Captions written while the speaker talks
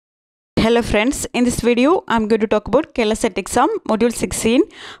Hello friends, in this video I am going to talk about Kerala Set Exam Module 16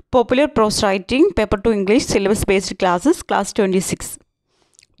 Popular Prose Writing Paper 2 English Syllabus Based Classes Class 26.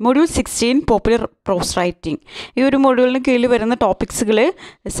 Module 16 Popular Prose Writing. ഈ ഒരു മോഡ്യൂളിന് കീഴിൽ വരുന്ന ടോപ്പിക്സുകൾ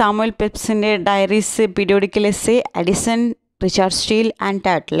Samuel പെപ്സിൻ്റെ diaries, periodical essay, Edison, Richard steel and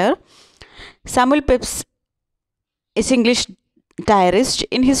ടാറ്റ്ലർ. Samuel Peps is English diarist.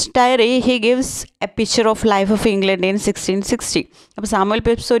 In his diary he gives a picture of life of England in 1660. അപ്പോൾ Samuel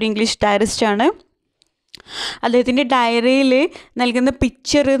Peps ഒരു English ഡയറിസ്റ്റ് ആണ്. അദ്ദേഹത്തിൻ്റെ ഡയറിയിൽ നൽകുന്ന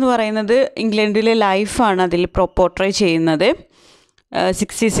പിക്ചർ എന്ന് പറയുന്നത് ഇംഗ്ലണ്ടിലെ ലൈഫാണ് അതിൽ പോർട്രേ ചെയ്യുന്നത്.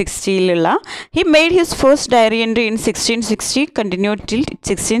 1660 He made his first diary entry in 1660, continued till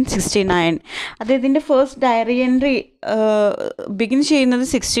 1669. അദ്ദേഹത്തിൻ്റെ ഫസ്റ്റ് ഡയറി എൻട്രി ബിഗിൻ ചെയ്യുന്നത്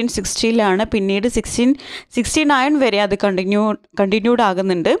 1660 പിന്നീട് 1669 വരെ അത് കണ്ടിന്യൂഡ്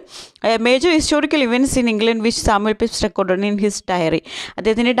ആകുന്നുണ്ട്. Major historical events in England which Samuel Peps recorded in his diary.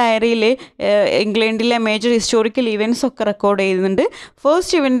 അദ്ദേഹത്തിൻ്റെ ഡയറിയിൽ ഇംഗ്ലണ്ടിലെ മേജർ ഹിസ്റ്റോറിക്കൽ ഇവൻറ്റ്സ് ഒക്കെ റെക്കോർഡ് ചെയ്യുന്നുണ്ട്.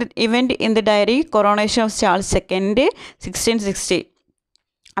 First event in the diary coronation of Charles second 1660.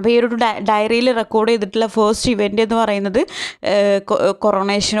 അപ്പോൾ ഈ ഒരു ഡയറിയിൽ റെക്കോർഡ് ചെയ്തിട്ടുള്ള ഫസ്റ്റ് ഇവൻ്റ് എന്ന് പറയുന്നത്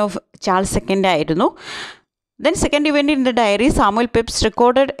കൊറോണേഷൻ ഓഫ് ചാൾസ് സെക്കൻഡ് ആയിരുന്നു. Then second event in the diary Samuel Pepys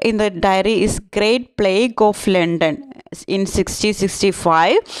recorded in the diary is Great Plague of London in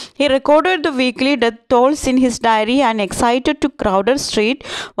 1665. He recorded the weekly death tolls in his diary and excited to crowded street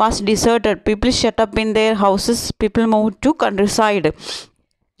was deserted. People shut up in their houses. People moved to countryside.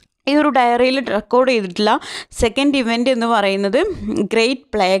 ഈ ഒരു ഡയറിയിൽ record ചെയ്തിട്ടുള്ള second event എന്ന് പറയുന്നത് great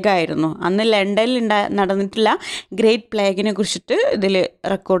plague ആയിരുന്നു. അന്ന് ലണ്ടനിൽ നടന്നിട്ടുള്ള ഗ്രേറ്റ് പ്ലേഗിനെ കുറിച്ചിട്ട് ഇതിൽ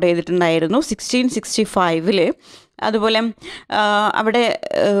റെക്കോർഡ് ചെയ്തിട്ടുണ്ടായിരുന്നു 1665. അതുപോലെ അവിടെ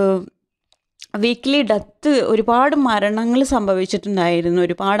വീക്ക്ലി ഡെത്ത്, ഒരുപാട് മരണങ്ങൾ സംഭവിച്ചിട്ടുണ്ടായിരുന്നു,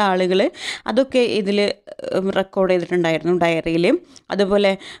 ഒരുപാട് ആളുകൾ, അതൊക്കെ ഇതിൽ റെക്കോർഡ് ചെയ്തിട്ടുണ്ടായിരുന്നു ഡയറിയിൽ.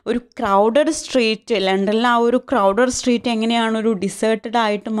 അതുപോലെ ഒരു ക്രൗഡഡ് സ്ട്രീറ്റ്, ലണ്ടനിലെ ആ ഒരു ക്രൗഡഡ് സ്ട്രീറ്റ് എങ്ങനെയാണ് ഒരു ഡിസേർട്ടഡ്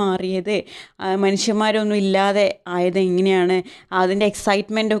ആയിട്ട് മാറിയത്, മനുഷ്യന്മാരൊന്നും ഇല്ലാതെ ആയത് എങ്ങനെയാണ്, അതിൻ്റെ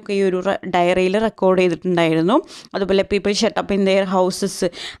എക്സൈറ്റ്മെൻ്റ് ഒക്കെ ഈ ഒരു ഡയറിയിൽ റെക്കോർഡ് ചെയ്തിട്ടുണ്ടായിരുന്നു. അതുപോലെ people shut up in there houses,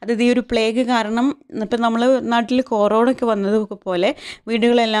 അതായത് ഈ ഒരു പ്ലേഗ് കാരണം ഇപ്പം നമ്മൾ നാട്ടിൽ കൊറോണയൊക്കെ വന്നതൊക്കെ പോലെ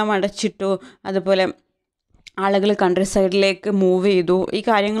വീടുകളെല്ലാം അടച്ചിട്ടു, അതുപോലെ ആളുകൾ കൺട്രി സൈഡിലേക്ക് മൂവ് ചെയ്തു. ഈ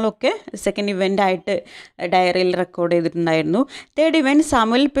കാര്യങ്ങളൊക്കെ സെക്കൻഡ് ഇവൻ്റ് ആയിട്ട് ഡയറിയിൽ റെക്കോർഡ് ചെയ്തിട്ടുണ്ടായിരുന്നു. Third event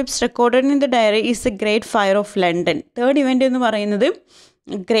Samuel Peps recorded in the diary is A great fire of London. Third event എന്ന് പറയുന്നത്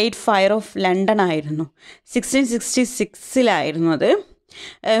ഗ്രേറ്റ് ഫയർ ഓഫ് ലണ്ടൻ ആയിരുന്നു. 1666 അത്.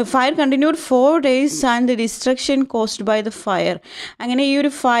 Fire continued 4 days and the destruction caused by the fire. അങ്ങനെ ഈ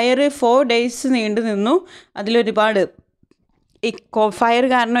ഒരു fire 4 days നീണ്ടു നിന്നു. അതിലൊരുപാട് ഈ ഫയർ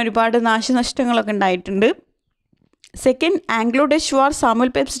കാരണം ഒരുപാട് നാശനഷ്ടങ്ങളൊക്കെ ഉണ്ടായിട്ടുണ്ട്. Second Anglo Dutch war Samuel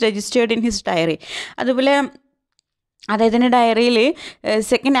Peps registered in his diary. അതുപോലെ അദ്ദേഹത്തിൻ്റെ ഡയറിയിൽ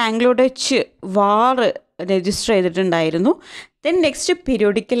സെക്കൻഡ് ആംഗ്ലോ ഡച്ച് വാർ രജിസ്റ്റർ ചെയ്തിട്ടുണ്ടായിരുന്നു. Then next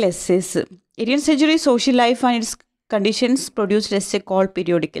periodical essays. 18th century social life and it's conditions produced essay call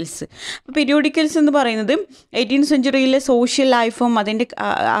periodicals. അപ്പോൾ പീരിയോഡിക്കൽസ് എന്ന് പറയുന്നത് 18th century സോഷ്യൽ ലൈഫും അതിൻ്റെ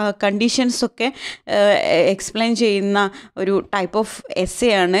കണ്ടീഷൻസൊക്കെ explain ചെയ്യുന്ന ഒരു ടൈപ്പ് ഓഫ് എസ്സേ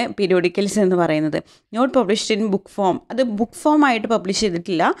ആണ് പീരിയോഡിക്കൽസ് എന്ന് പറയുന്നത്. Not published in book form, അത് ബുക്ക് ഫോം ആയിട്ട് പബ്ലിഷ്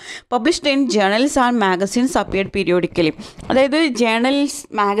ചെയ്തിട്ടില്ല. Published in journals and magazines appeared periodically. അതായത് ജേർണൽസ്,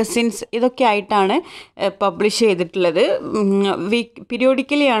 മാഗസിൻസ് ഇതൊക്കെ ആയിട്ടാണ് പബ്ലിഷ് ചെയ്തിട്ടുള്ളത്.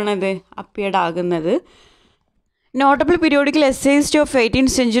 പീരിയോഡിക്കലിയാണ് ഇത് അപ്പിയർഡ് ആകുന്നത്. Notable periodical essayists of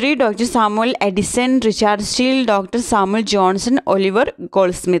 18th century Dr. Samuel Addison, Richard Steele, Dr. Samuel Johnson, Oliver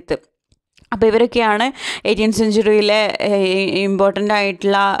Goldsmith. അപ്പോൾ ഇവരൊക്കെയാണ് 18th century ഇമ്പോർട്ടൻ്റ്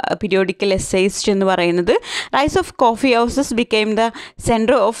ആയിട്ടുള്ള പീരിയോഡിക്കൽ എസ്സേയിസ്റ്റ് എന്ന് പറയുന്നത്. Rise of coffee houses became the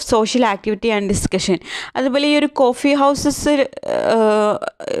centre of social activity and discussion. അതുപോലെ ഈ ഒരു coffee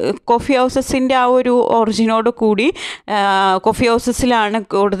ഹൗസസിൻ്റെ ആ ഒരു ഒറിജിനോട് കൂടി കോഫി ഹൗസസിലാണ്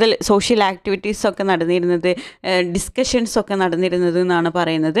കൂടുതൽ സോഷ്യൽ ആക്ടിവിറ്റീസൊക്കെ നടന്നിരുന്നത്, ഡിസ്കഷൻസൊക്കെ നടന്നിരുന്നത് എന്നാണ്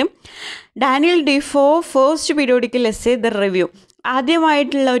പറയുന്നത്. Daniel ഡിഫോ first periodical essay the review.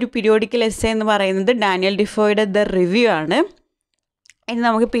 ആദ്യമായിട്ടുള്ള ഒരു പീരിയോഡിക്കൽ എസ്സേ എന്ന് പറയുന്നത് ഡാനിയൽ ഡിഫോയുടെ ദ റിവ്യൂ ആണ്. ഇനി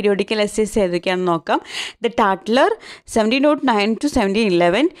നമുക്ക് പീരിയോഡിക്കൽ എസ്സേസ് ഏതൊക്കെയാണെന്ന് നോക്കാം. The ടാറ്റ്ലർ 1709 to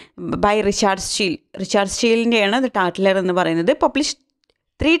 1711 by Richard steel. Richard സ്റ്റീലിൻ്റെയാണ് the ടാറ്റ്ലർ എന്ന് പറയുന്നത്. Publish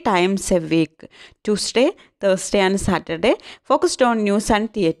 3 times a week, Tuesday, Thursday and Saturday, focused on news and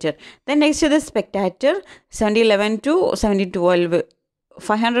theatre. Then next is the Spectator 1711 to 1712.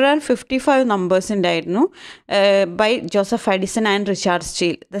 555 numbers ഉണ്ടായിരുന്നു. By Joseph Edison and Richard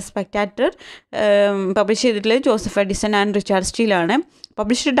steel. The സ്പെക്ടാറ്റർ publish ചെയ്തിട്ടുള്ളത് Joseph Edison and Richard സ്റ്റീലാണ്.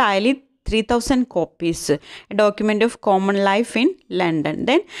 Published 3,000 copies, A Document of Common Life in London.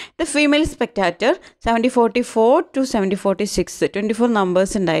 Then The Female Spectator, 1744 to 1746, 24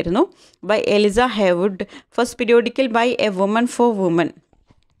 numbers ഉണ്ടായിരുന്നു, by Eliza Haywood. First periodical by a woman for women.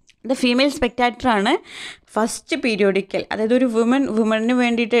 The female സ്പെക്ടാറ്റർ ആണ് first periodical, അതായത് ഒരു വുമണിന്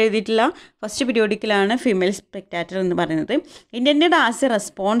വേണ്ടിയിട്ട് എഴുതിയിട്ടുള്ള first പീരിയോഡിക്കലാണ് female സ്പെക്ടാറ്റർ എന്ന് പറയുന്നത്. Intended as A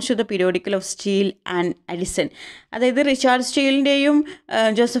response to the periodical of steel and Addison. അതായത് Richard സ്റ്റീലിൻ്റെയും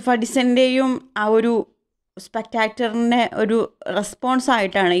Joseph അഡിസൻ്റെയും ആ ഒരു സ്പെക്ടാറ്ററിനെ ഒരു റെസ്പോൺസ്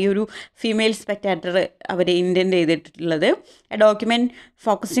ആയിട്ടാണ് ഈ ഒരു ഫീമെയിൽ സ്പെക്ടാറ്റർ അവർ ഇൻറ്റൻറ്റ് ചെയ്തിട്ടുള്ളത്. A document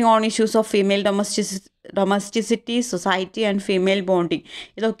focusing on issues of female ഡൊമസ്റ്റിസിറ്റി, society and female bonding.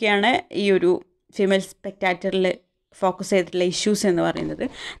 ഇതൊക്കെയാണ് ഈ ഒരു ഫീമെയിൽ സ്പെക്ടാറ്ററിൽ ഫോക്കസ് ചെയ്തിട്ടുള്ള ഇഷ്യൂസ് എന്ന് പറയുന്നത്.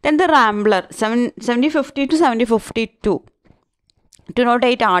 Then the rambler, 1750 to 1752,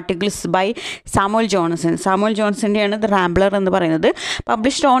 208 articles by Samuel Johnson. Samuel ജോൺസൻ്റെയാണ് the rambler എന്ന് പറയുന്നത്.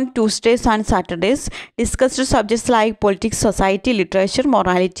 Published on Tuesday's and Saturdays, discussed subjects like politics, society, literature,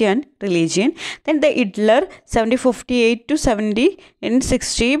 morality and religion. Then the ഇഡ്ലർ, 1758 to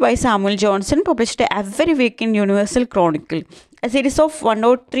 1760 by Samuel Johnson, published every week in universal Chronicle, A series of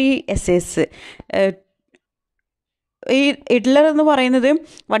 103 essays. ഈ ഇഡ്ലർ എന്ന് പറയുന്നത്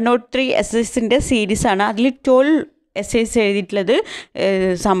 103 essaysൻ്റെ സീരീസാണ്. അതിൽ 12 essays എഴുതിയിട്ടുള്ളത്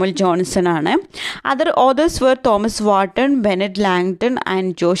Samuel Johnson ആണ്. Other authors where Thomas വാട്ടൺ, Bennett Langton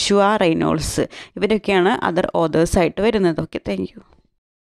and Joshua Reynolds. ഇവരൊക്കെയാണ് other ഓതേഴ്സായിട്ട് വരുന്നത്. Okay, thank you.